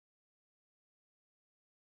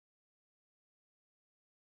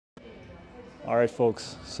All right,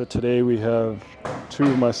 folks, so today we have two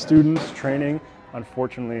of my students training.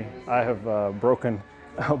 Unfortunately, I have broken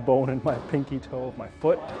a bone in my pinky toe of my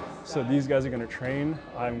foot. So these guys are gonna train.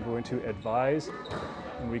 I'm going to advise,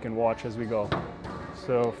 and we can watch as we go.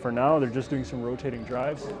 So for now, they're just doing some rotating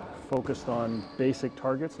drives, focused on basic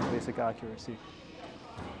targets and basic accuracy.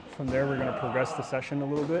 From there, we're gonna progress the session a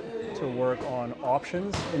little bit to work on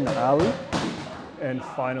options in the alley. And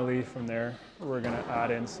finally, from there, we're going to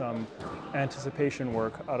add in some anticipation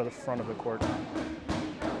work out of the front of the court.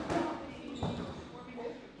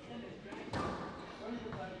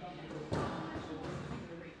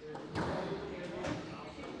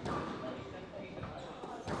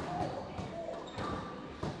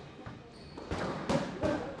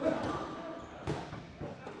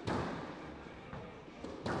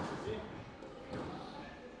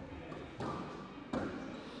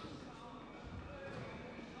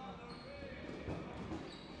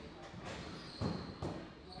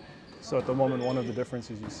 So at the moment, one of the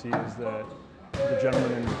differences you see is that the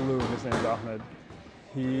gentleman in blue, his name is Ahmed,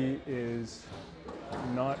 he is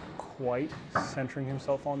not quite centering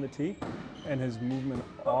himself on the tee, and his movement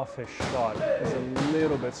off his shot is a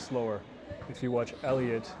little bit slower. If you watch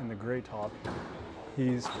Elliot in the gray top,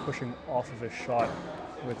 he's pushing off of his shot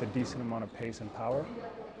with a decent amount of pace and power,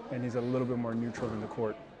 and he's a little bit more neutral in the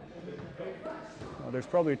court. There's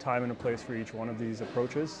probably a time and a place for each one of these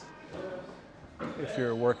approaches. If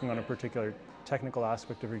you're working on a particular technical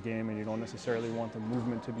aspect of your game and you don't necessarily want the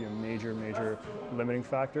movement to be a major limiting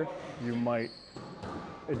factor, you might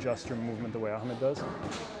adjust your movement the way Ahmed does.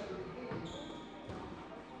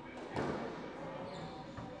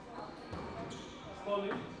 Slowly.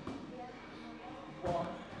 One.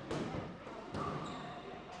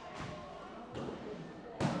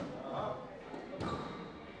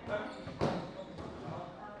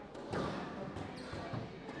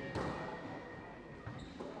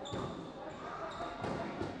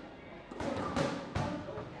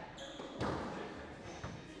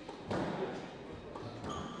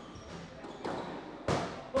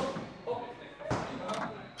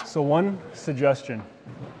 So one suggestion,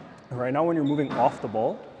 right now when you're moving off the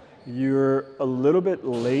ball, you're a little bit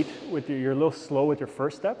late with you're a little slow with your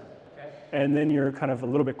first step, and then you're kind of a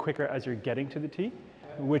little bit quicker as you're getting to the tee,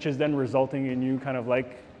 which is then resulting in you kind of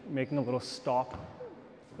like making a little stop,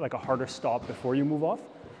 like a harder stop before you move off.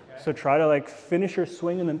 So try to like finish your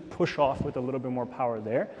swing and then push off with a little bit more power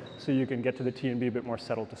there, so you can get to the tee and be a bit more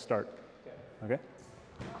settled to start. Okay?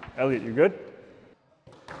 Elliot, you good?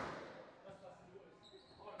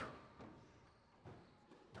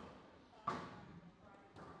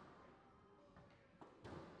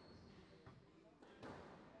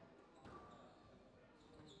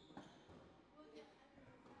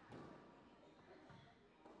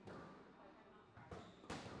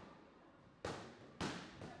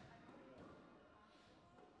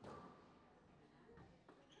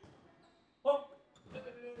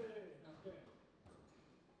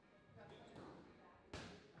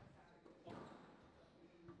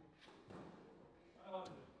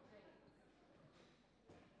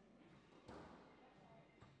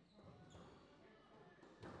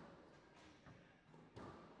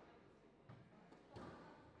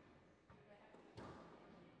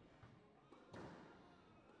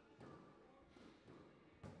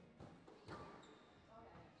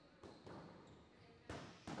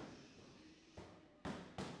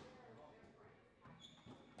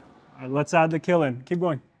 All right, let's add the kill in. Keep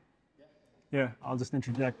going. Yeah, I'll just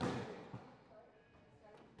interject.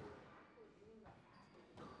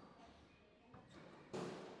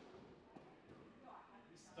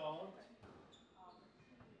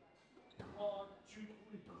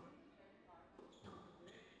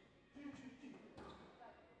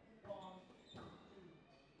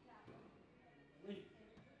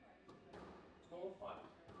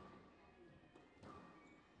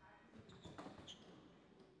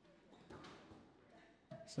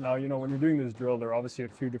 So now, when you're doing this drill, there are obviously a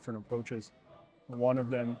few different approaches. One of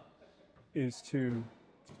them is to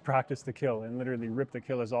practice the kill and literally rip the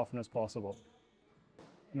kill as often as possible.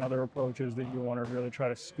 Another approach is that you want to really try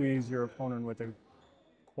to squeeze your opponent with a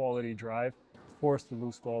quality drive, force the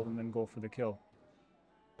loose ball, and then go for the kill.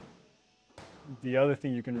 The other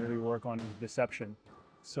thing you can really work on is deception.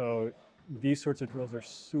 So these sorts of drills are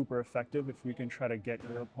super effective if you can try to get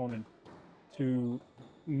your opponent to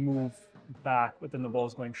move back, but then the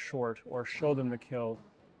ball's going short, or show them the kill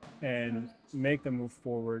and make them move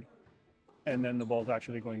forward, and then the ball's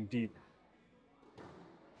actually going deep.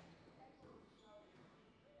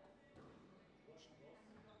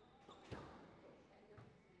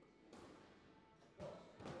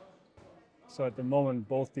 So at the moment,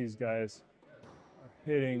 both these guys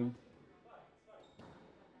hitting,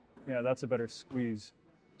 yeah, that's a better squeeze.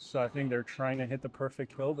 So I think they're trying to hit the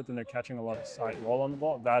perfect kill, but then they're catching a lot of sidewall on the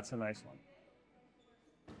ball. That's a nice one.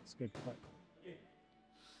 That's a good point.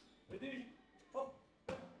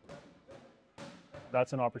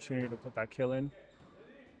 That's an opportunity to put that kill in.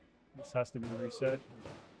 This has to be reset.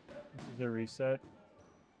 This is a reset.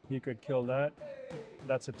 He could kill that.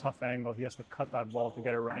 That's a tough angle. He has to cut that ball to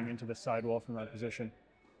get it running into the sidewall from that position.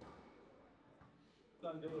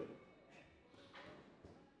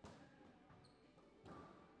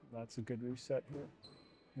 That's a good reset here.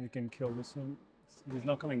 He can kill this one. He's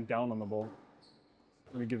not coming down on the ball.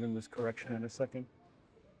 Let me give him this correction in a second.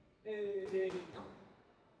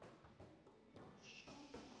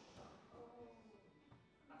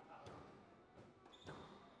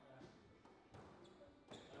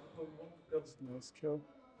 That's a nice kill.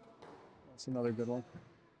 That's another good one.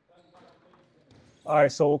 All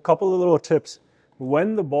right, so a couple of little tips.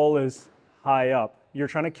 When the ball is high up, you're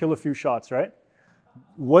trying to kill a few shots, right?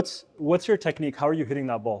 What's your technique? How are you hitting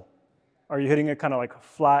that ball? Are you hitting it kind of like a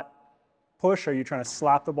flat push? Are you trying to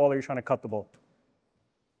slap the ball or are you trying to cut the ball?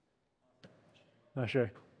 Not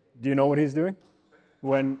sure. Do you know what he's doing?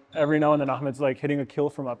 When every now and then Ahmed's like hitting a kill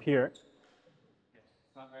from up here.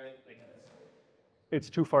 It's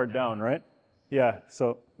too far down, right? Yeah,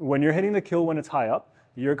 so when you're hitting the kill when it's high up,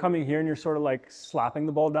 you're coming here and you're sort of like slapping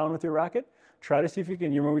the ball down with your racket. Try to see if you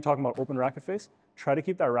can, you remember we talking about open racket face? Try to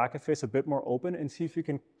keep that racket face a bit more open and see if you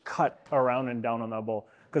can cut around and down on that ball.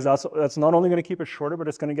 Because that's not only going to keep it shorter, but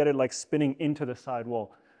it's going to get it like spinning into the side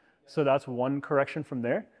wall. So that's one correction from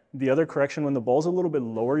there. The other correction, when the ball's a little bit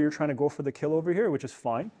lower, you're trying to go for the kill over here, which is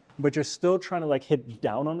fine, but you're still trying to like hit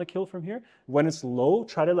down on the kill from here. When it's low,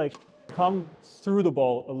 try to like come through the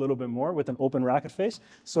ball a little bit more with an open racket face.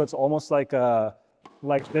 So it's almost like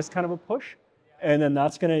this kind of a push. And then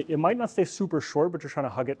that's gonna, it might not stay super short, but you're trying to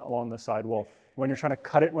hug it along the side wall. When you're trying to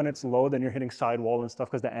cut it when it's low, then you're hitting side wall and stuff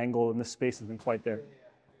because the angle and the space isn't quite there.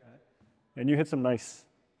 And you hit some nice,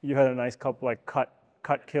 you had a nice couple like cut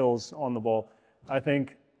kills on the ball. I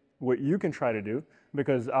think what you can try to do,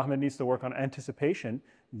 because Ahmed needs to work on anticipation,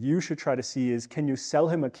 you should try to see is, can you sell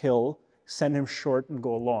him a kill, send him short and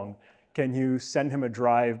go long? Can you send him a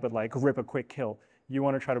drive but like rip a quick kill? You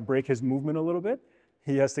want to try to break his movement a little bit.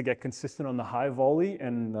 He has to get consistent on the high volley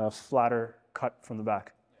and flatter cut from the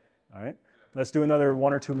back. All right, let's do another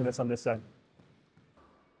 1 or 2 minutes on this side.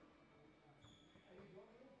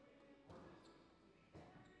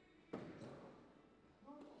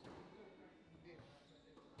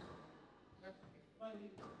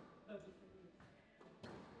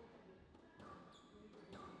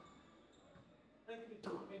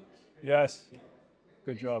 Yes,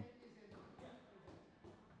 good job.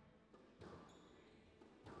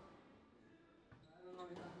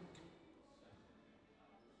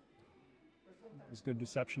 It's good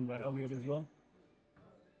deception by Elliot as well.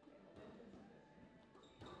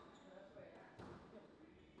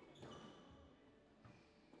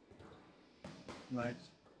 Nice.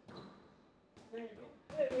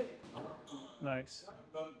 Nice.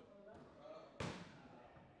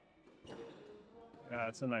 Yeah,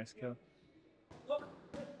 it's a nice kill.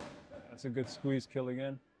 That's a good squeeze kill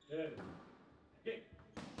again.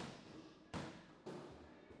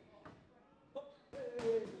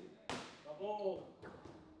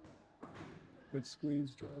 Good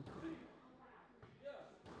squeeze drive.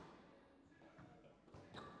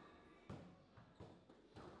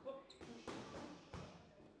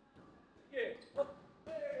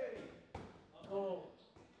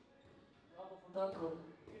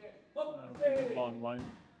 Long line.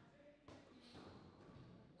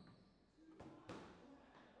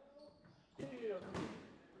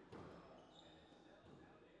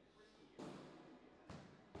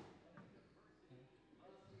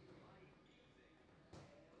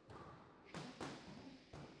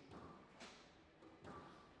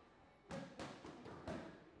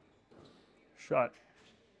 Shot.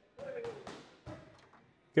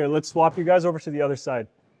 Okay, let's swap you guys over to the other side.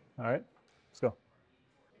 All right, let's go.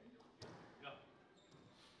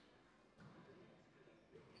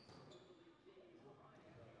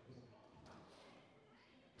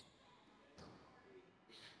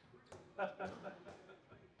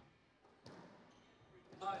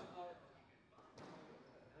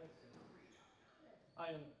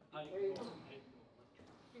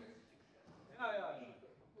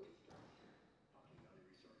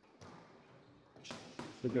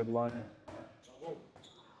 It's a good line.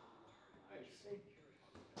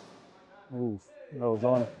 Oof, that was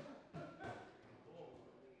on.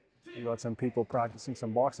 We got some people practicing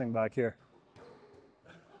some boxing back here.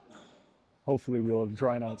 Hopefully we'll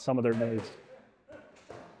drown out some of their noise.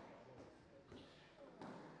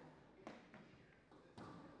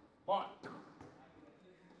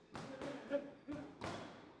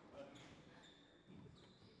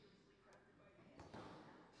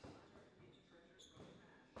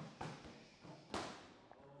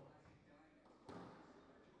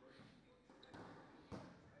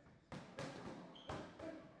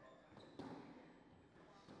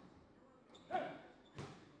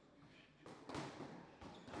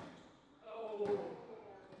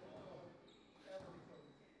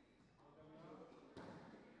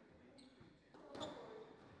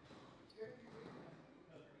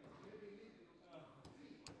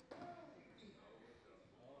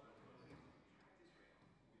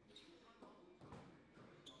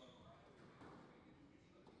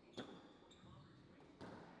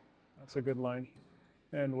 That's a good line.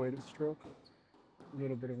 And weighted stroke. A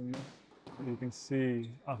little bit of a miss. You can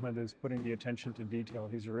see Ahmed is putting the attention to detail.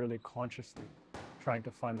 He's really consciously trying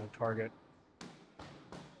to find the target.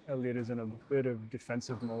 Elliot is in a bit of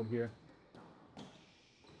defensive mode here.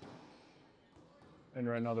 And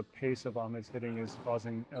right now the pace of Ahmed's hitting is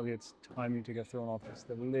causing Elliot's timing to get thrown off just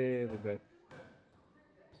a little bit.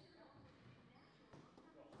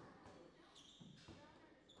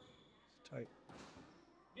 It's tight.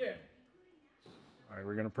 Yeah. All right,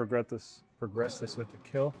 we're gonna progress this with the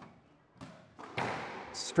kill.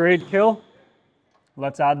 Straight kill.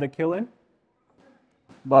 Let's add the kill in.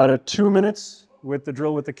 About 2 minutes with the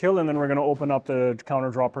drill with the kill, and then we're gonna open up the counter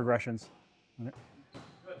draw progressions. Okay.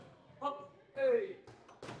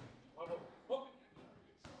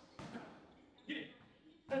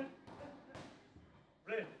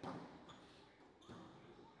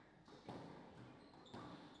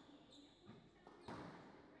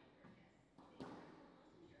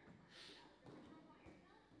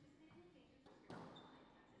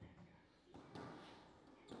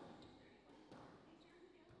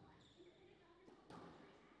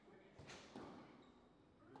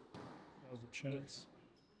 That was a chance.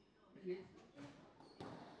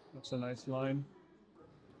 That's a nice line.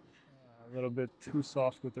 A little bit too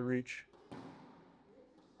soft with the reach.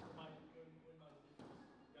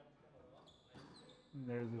 And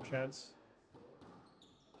there's a chance.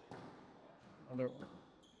 Another one.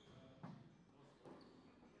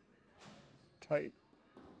 Tight.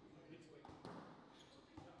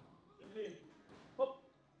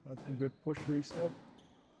 That's a good push reset.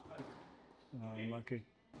 Unlucky.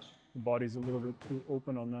 The body's a little bit too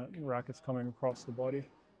open on that. The racket's coming across the body.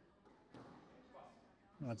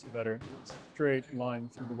 That's better. Straight line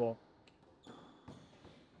through the ball.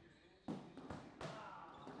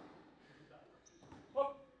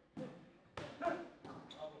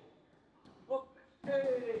 Oh,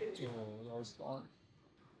 that was on.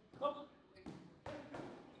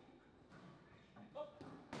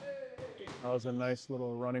 That was a nice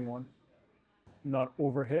little running one. Not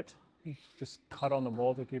overhit, just cut on the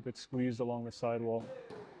ball to keep it squeezed along the sidewall.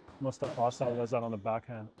 Mustafa Asal does that on the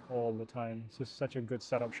backhand all the time. It's just such a good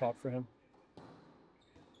setup shot for him.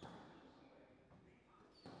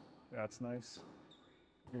 That's nice.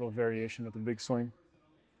 A little variation of the big swing.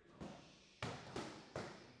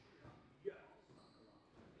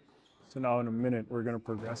 So now in a minute, we're going to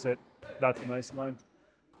progress it. That's a nice line.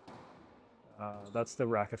 That's the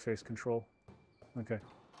racket face control. Okay.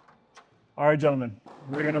 All right, gentlemen,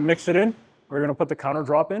 we're going to mix it in. We're going to put the counter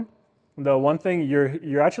drop in. The one thing,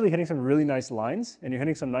 you're actually hitting some really nice lines and you're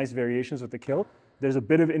hitting some nice variations with the kill. There's a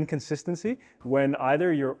bit of inconsistency when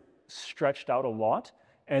either you're stretched out a lot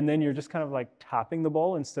and then you're just kind of like tapping the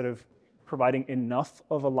ball instead of providing enough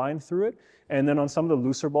of a line through it. And then on some of the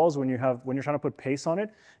looser balls, when you're trying to put pace on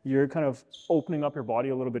it, you're kind of opening up your body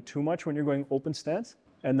a little bit too much when you're going open stance,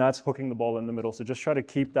 and that's hooking the ball in the middle. So just try to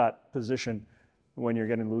keep that position when you're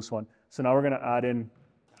getting loose one. So now we're going to add in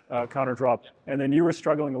counter drop. And then you were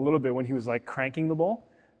struggling a little bit when he was like cranking the ball.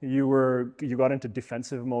 You got into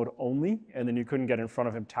defensive mode only, and then you couldn't get in front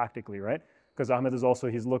of him tactically, right? Because Ahmed is also,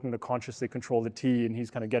 he's looking to consciously control the tee and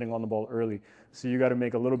he's kind of getting on the ball early. So you got to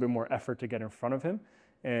make a little bit more effort to get in front of him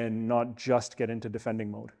and not just get into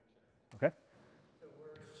defending mode, okay?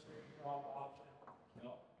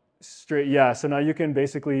 Straight, yeah, so now you can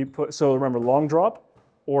basically put, so remember, long drop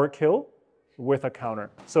or kill with a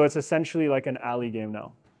counter. So it's essentially like an alley game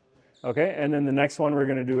now, okay? And then the next one we're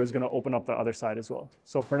gonna do is gonna open up the other side as well.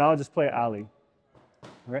 So for now, just play alley,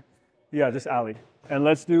 okay? Yeah, just alley. And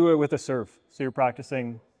let's do it with a serve. So you're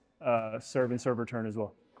practicing serve and serve return as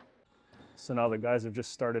well. So now the guys have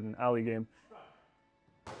just started an alley game.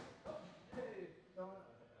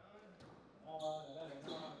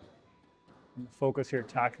 And the focus here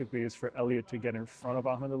tactically is for Elliot to get in front of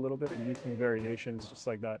Ahmed a little bit and use some variations just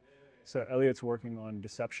like that. So Elliot's working on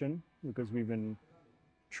deception because we've been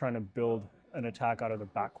trying to build an attack out of the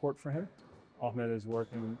backcourt for him. Ahmed is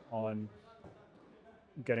working on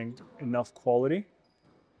getting enough quality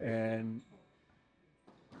and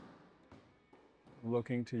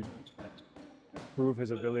looking to improve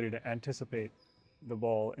his ability to anticipate the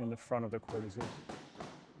ball in the front of the court as well.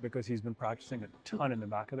 Because he's been practicing a ton in the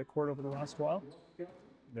back of the court over the last while,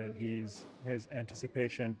 that his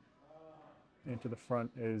anticipation into the front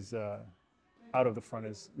is, out of the front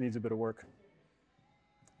needs a bit of work.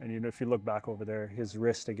 And you know, if you look back over there, his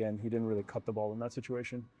wrist again, he didn't really cut the ball in that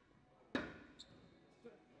situation.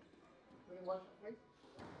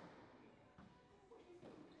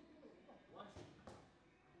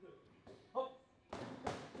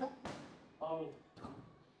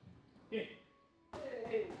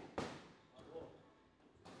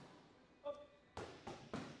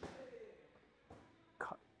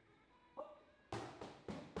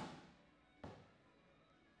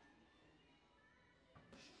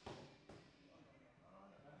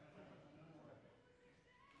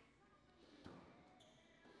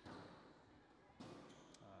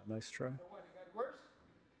 Nice try. Got worse?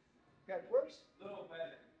 Got worse?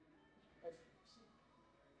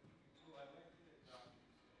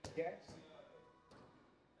 Yes.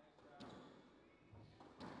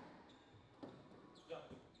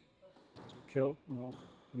 Kill? No.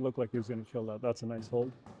 It looked like he was going to kill that. That's a nice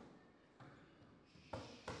hold.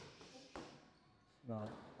 Now,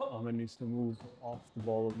 Ahmed needs to move off the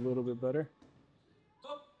ball a little bit better.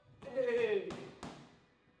 Hey.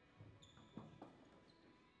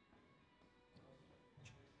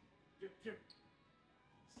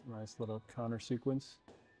 Nice little counter sequence.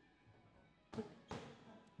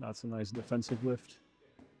 That's a nice defensive lift.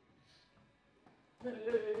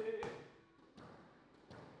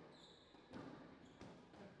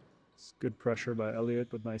 It's good pressure by Elliot,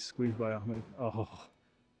 but nice squeeze by Ahmed. Oh.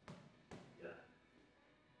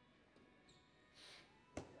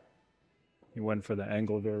 He went for the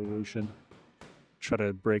angle variation. Try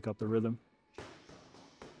to break up the rhythm.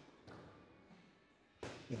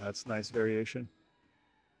 Yeah, that's nice variation.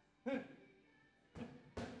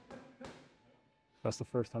 That's the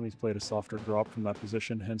first time he's played a softer drop from that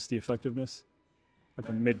position, hence the effectiveness. Like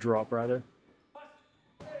a mid drop, rather.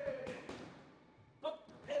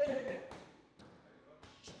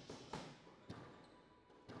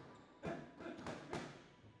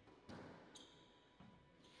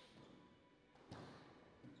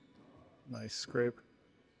 Nice scrape.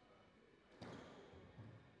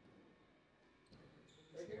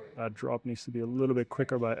 That drop needs to be a little bit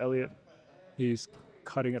quicker by Elliot. He's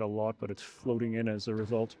cutting it a lot, but it's floating in as a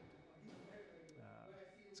result.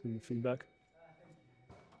 Let's give him feedback.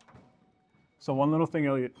 So one little thing,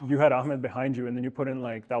 Elliot, you had Ahmed behind you, and then you put in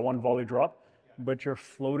like that one volley drop, but you're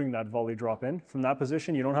floating that volley drop in. From that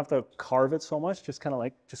position, you don't have to carve it so much, just kind of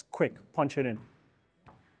like, just quick, punch it in.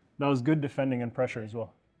 That was good defending and pressure as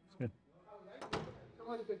well. It's good.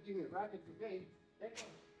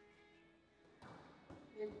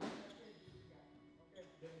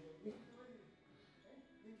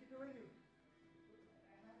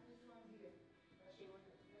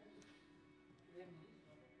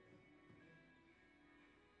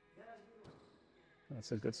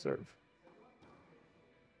 That's a good serve.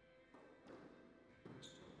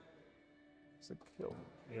 It's a kill.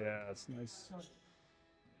 Yeah, that's nice. It's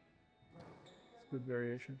good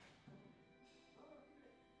variation.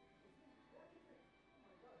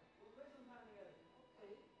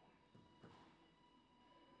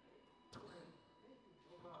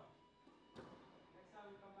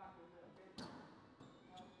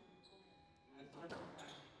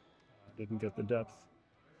 Didn't get the depth.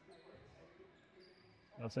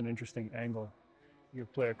 That's an interesting angle. You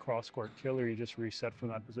play a cross-court kill, or you just reset from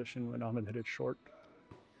that position when Ahmed hit it short.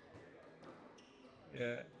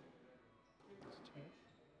 Yeah.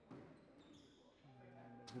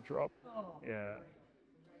 The drop. Yeah.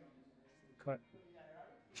 Cut.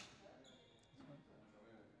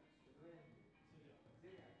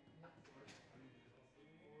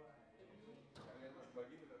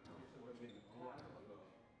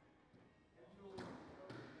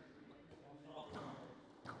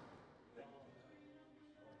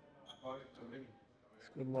 It's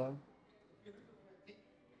good long.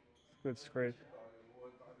 It's good scrape.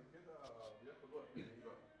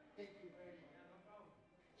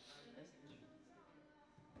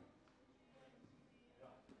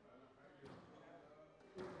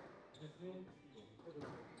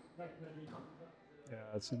 Yeah,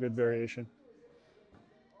 it's a good variation.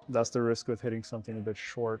 That's the risk with hitting something a bit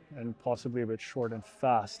short, and possibly a bit short and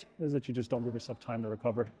fast, is that you just don't give yourself time to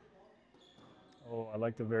recover. Oh, I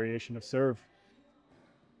like the variation of serve.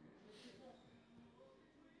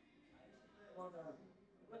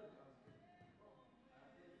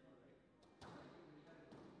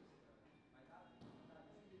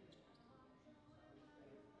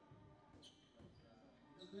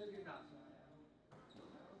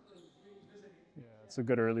 Yeah, it's a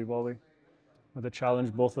good early volley. But the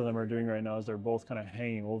challenge both of them are doing right now is they're both kind of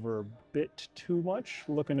hanging over a bit too much,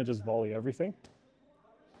 looking to just volley everything.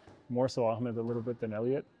 More so Ahmed a little bit than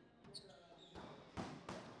Elliot.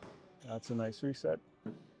 That's a nice reset.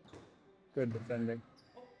 Good defending.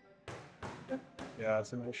 Yeah,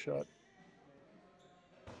 that's a nice shot.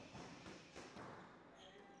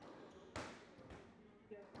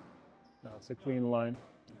 No, it's a clean line.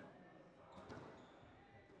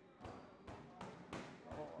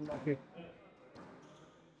 Oh, unlucky.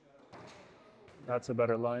 That's a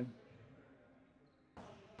better line.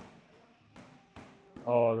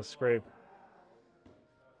 Oh, the scrape.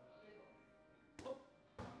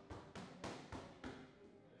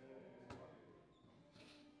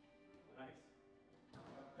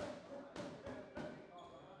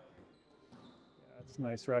 Yeah, It's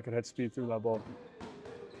nice racket head speed through that ball.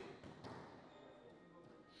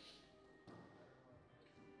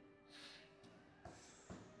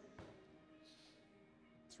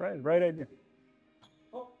 That's right, right idea.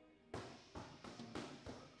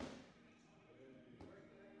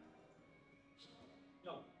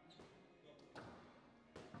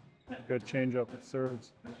 Good change-up with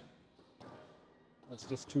serves. That's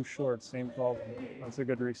just too short, same problem. That's a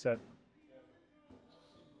good reset.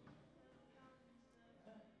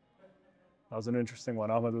 That was an interesting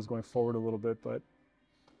one. Ahmed was going forward a little bit, but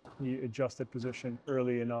he adjusted position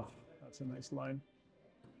early enough. That's a nice line.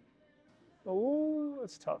 Oh,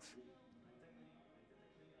 that's tough.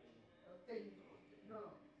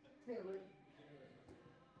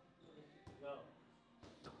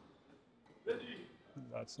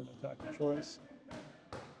 That's an attack choice.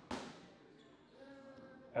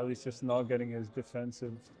 At least just not getting his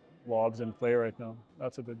defensive lobs in play right now.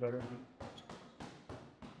 That's a bit better.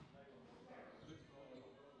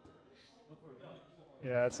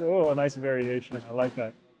 Yeah, it's a nice variation. I like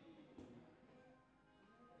that.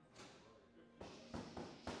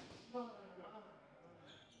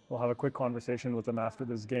 We'll have a quick conversation with him after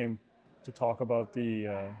this game to talk about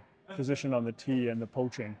the position on the tee and the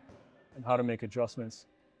poaching and how to make adjustments.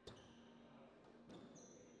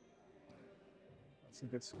 That's a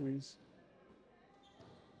good squeeze.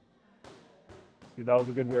 See, that was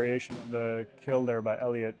a good variation of the kill there by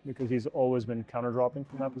Elliott because he's always been counter dropping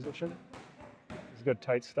from that position. It's good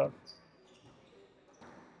tight stuff.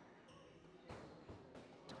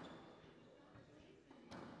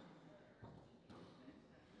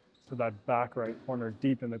 So that back right corner,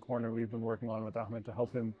 deep in the corner, we've been working on with Ahmed to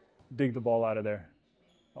help him dig the ball out of there.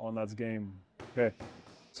 Oh, and that's game. Okay.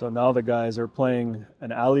 So now the guys are playing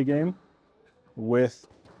an alley game with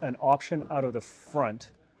an option out of the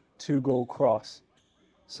front to go cross.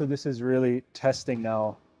 So this is really testing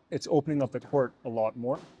now. It's opening up the court a lot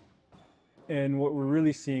more. And what we're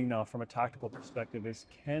really seeing now from a tactical perspective is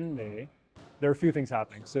there are a few things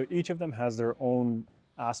happening. So each of them has their own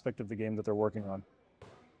aspect of the game that they're working on.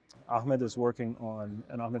 Ahmed is working on,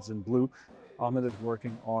 and Ahmed's in blue, Ahmed is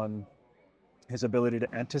working on his ability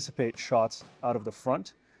to anticipate shots out of the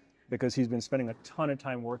front because he's been spending a ton of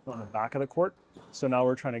time working on the back of the court. So now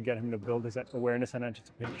we're trying to get him to build his awareness and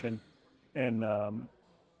anticipation and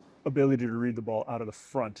ability to read the ball out of the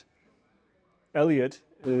front. Elliott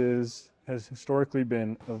has historically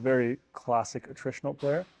been a very classic attritional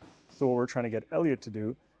player. So what we're trying to get Elliott to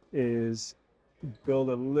do is build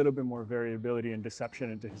a little bit more variability and deception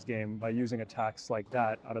into his game by using attacks like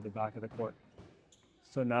that out of the back of the court.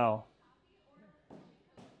 So now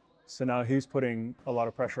he's putting a lot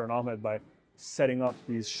of pressure on Ahmed by setting up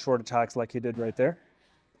these short attacks like he did right there.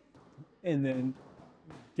 And then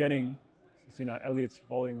Elliott's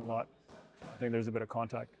volleying a lot. I think there's a bit of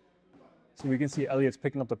contact. So we can see Elliott's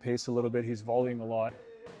picking up the pace a little bit. He's volleying a lot.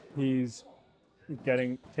 He's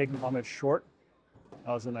taking Ahmed short.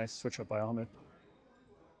 That was a nice switch up by Ahmed.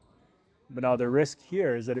 But now the risk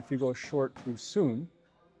here is that if you go short too soon,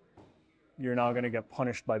 you're now going to get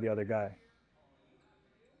punished by the other guy.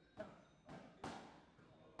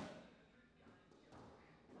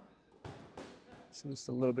 So it's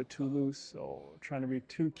a little bit too loose, so trying to be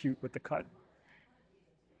too cute with the cut.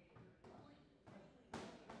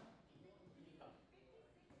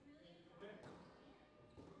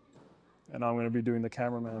 And I'm going to be doing the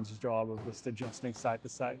cameraman's job of just adjusting side to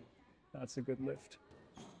side. That's a good lift.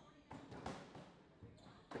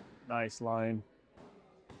 Nice line.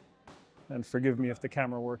 And forgive me if the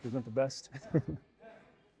camera work isn't the best.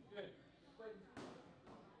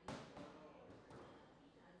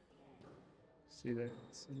 See there,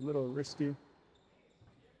 it's a little risky.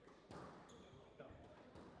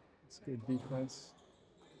 It's good defense.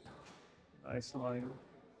 Nice line.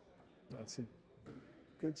 That's it.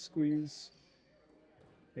 Good squeeze.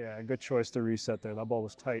 Yeah, good choice to reset there. That ball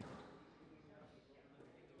was tight.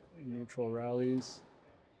 Neutral rallies.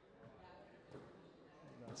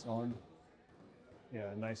 That's on.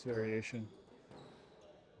 Yeah, nice variation.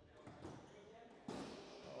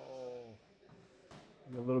 Oh,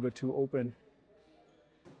 a little bit too open.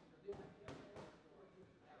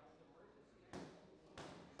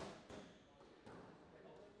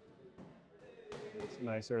 It's a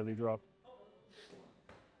nice early drop.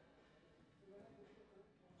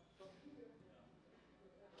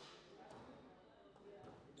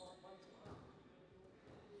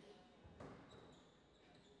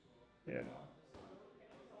 Yeah.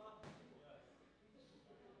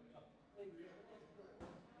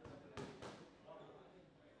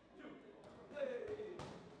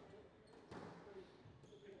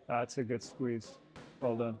 That's a good squeeze.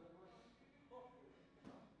 Well done.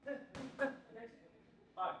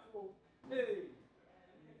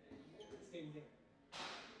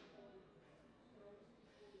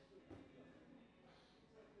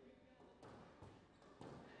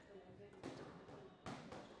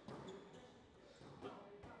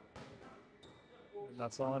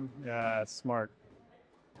 That's on. Yeah, it's smart.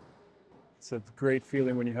 It's a great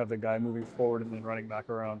feeling when you have the guy moving forward and then running back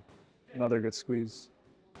around. Another good squeeze.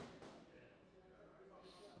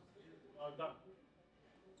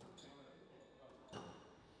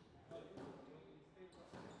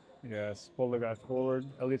 Yes, pull the guy forward.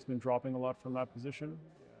 Elliot's been dropping a lot from that position.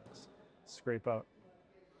 Yes. Scrape out.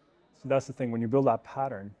 So that's the thing, when you build that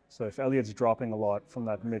pattern, so if Elliot's dropping a lot from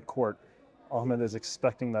that mid-court, Ahmed is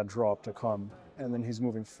expecting that drop to come, and then he's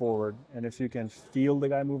moving forward. And if you can feel the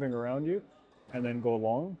guy moving around you and then go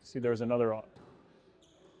long, see there's another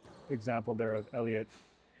example there of Elliot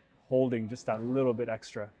holding just that little bit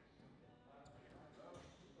extra.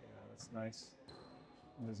 Yeah, that's nice.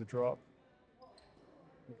 And there's a drop.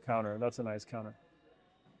 Counter, that's a nice counter.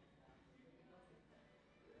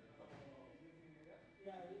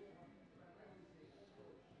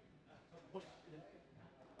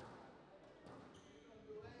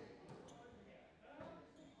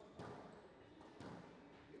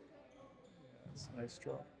 That's a nice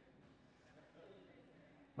drop.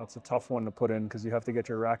 That's a tough one to put in because you have to get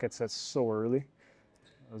your racket set so early.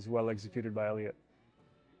 It was well executed by Elliot.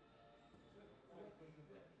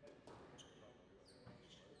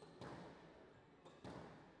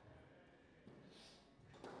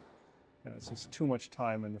 And it's just too much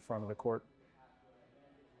time in the front of the court.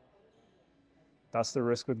 That's the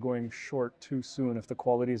risk with going short too soon. If the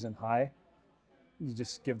quality isn't high, you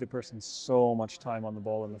just give the person so much time on the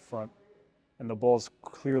ball in the front. And the ball's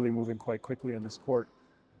clearly moving quite quickly in this court.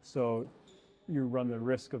 So you run the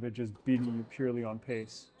risk of it just beating you purely on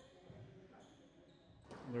pace.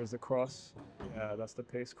 There's the cross. Yeah, that's the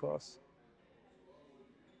pace cross.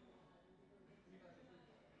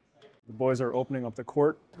 The boys are opening up the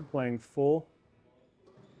court, playing full.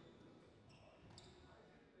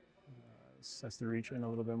 This has to reach in a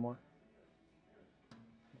little bit more.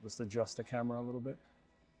 Just adjust the camera a little bit.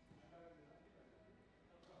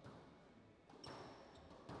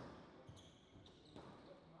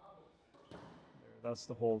 That's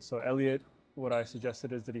the hold. So Elliot, what I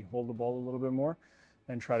suggested is that he hold the ball a little bit more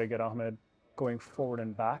and try to get Ahmed going forward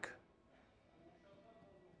and back.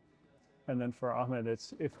 And then for Ahmed,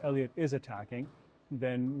 it's if Elliot is attacking,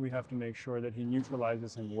 then we have to make sure that he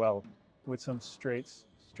neutralizes him well with some straight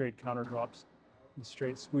counter drops and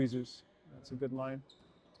straight squeezes. That's a good line.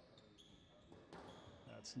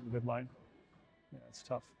 That's a good line. Yeah, it's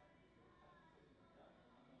tough.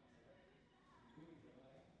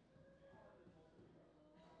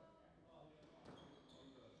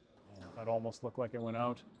 That almost looked like it went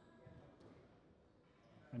out.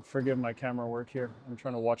 And forgive my camera work here. I'm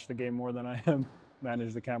trying to watch the game more than I am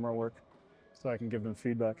manage the camera work so I can give them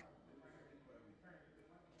feedback.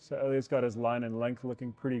 So Elliot's got his line and length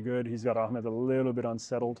looking pretty good. He's got Ahmed a little bit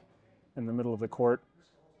unsettled in the middle of the court.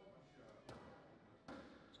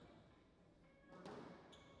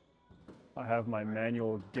 I have my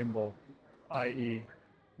manual gimbal, i.e.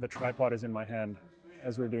 the tripod is in my hand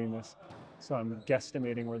as we're doing this. So I'm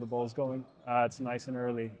guesstimating where the ball's going. It's nice and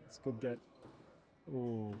early. It's a good get.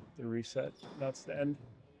 Ooh, the reset. That's the end.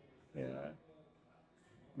 Yeah.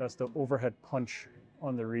 That's the overhead punch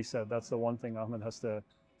on the reset. That's the one thing Ahmed has to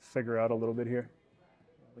figure out a little bit here.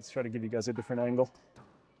 Let's try to give you guys a different angle.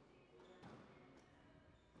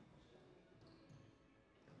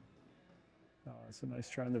 It's a nice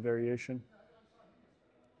try on the variation.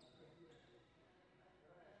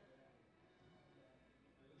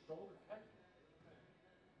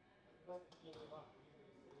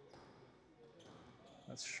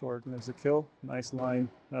 That's short and there's a kill. Nice line.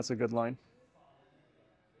 That's a good line.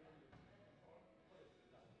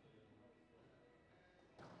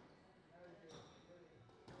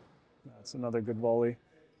 That's another good volley.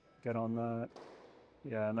 Get on that.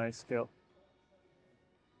 Yeah, nice kill.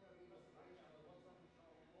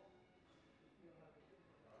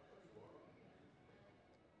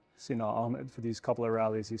 See now Ahmed for these couple of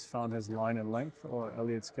rallies, he's found his line and length. Oh,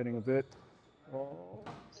 Elliot's getting a bit. Oh,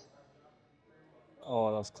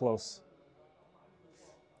 that was close.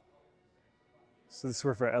 So this is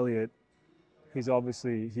where for Elliot, he's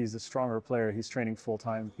a stronger player. He's training full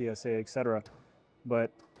time, PSA, etc.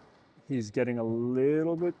 But he's getting a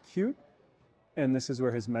little bit cute. And this is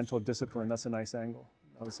where his mental discipline, that's a nice angle.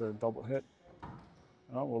 That was a double hit.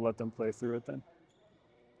 Oh, we'll let them play through it then.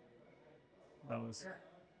 That was,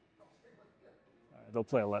 they'll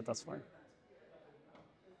play a let, that's fine.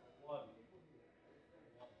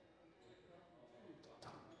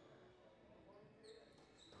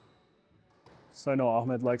 So I know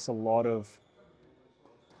Ahmed likes a lot of,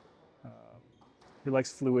 he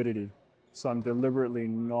likes fluidity. So I'm deliberately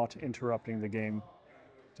not interrupting the game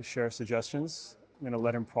to share suggestions. I'm going to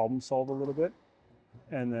let him problem solve a little bit.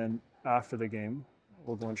 And then after the game,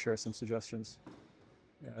 we'll go and share some suggestions.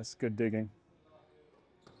 Yeah, that's good digging.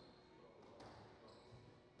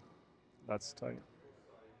 That's tight.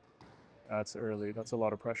 That's early. That's a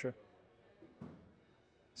lot of pressure.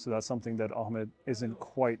 So that's something that Ahmed isn't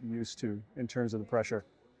quite used to in terms of the pressure.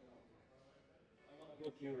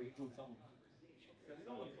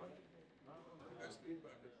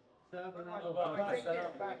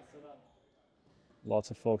 Lots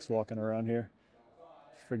of folks walking around here.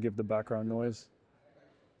 Forgive the background noise.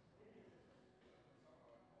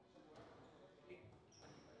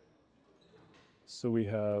 So we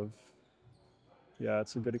have, yeah,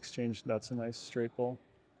 it's a good exchange. That's a nice straight ball.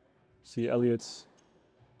 See, Elliott's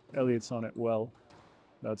on it well.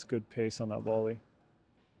 That's good pace on that volley.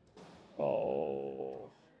 Oh,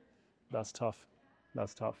 that's tough.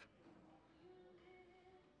 That's tough.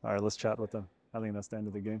 All right, let's chat with them. I think that's the end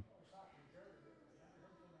of the game.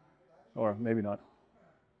 Or maybe not.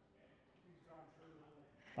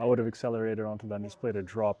 I would have accelerated onto that and just played a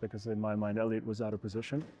drop because in my mind, Elliott was out of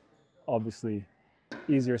position. Obviously,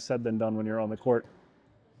 easier said than done when you're on the court.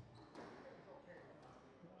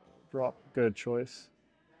 Drop, good choice.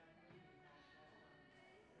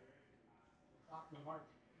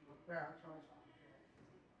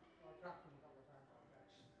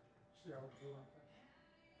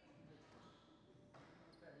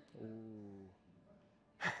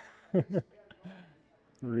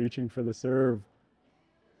 Reaching for the serve.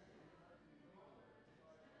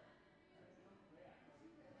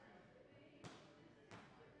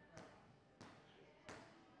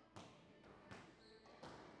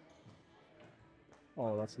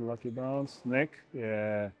 Oh, that's a lucky bounce. Nick,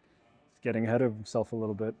 yeah, he's getting ahead of himself a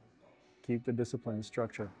little bit. Keep the discipline and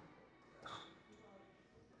structure.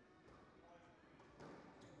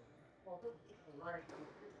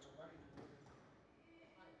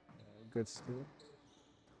 Good steal.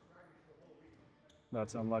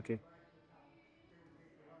 That's unlucky.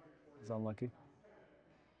 It's unlucky.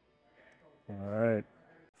 All right.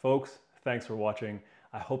 Folks, thanks for watching.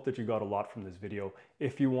 I hope that you got a lot from this video.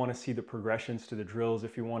 If you want to see the progressions to the drills,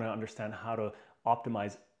 if you want to understand how to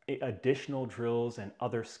optimize additional drills and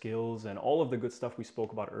other skills and all of the good stuff we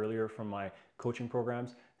spoke about earlier from my coaching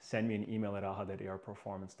programs, send me an email at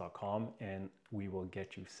ahad@arperformance.com and we will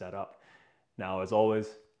get you set up. Now, as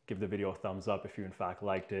always, give the video a thumbs up if you in fact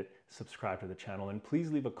liked it, subscribe to the channel, and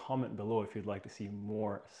please leave a comment below if you'd like to see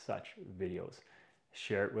more such videos.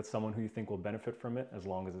 Share it with someone who you think will benefit from it, as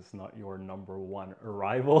long as it's not your #1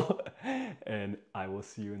 rival. And I will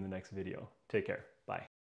see you in the next video. Take care. Bye.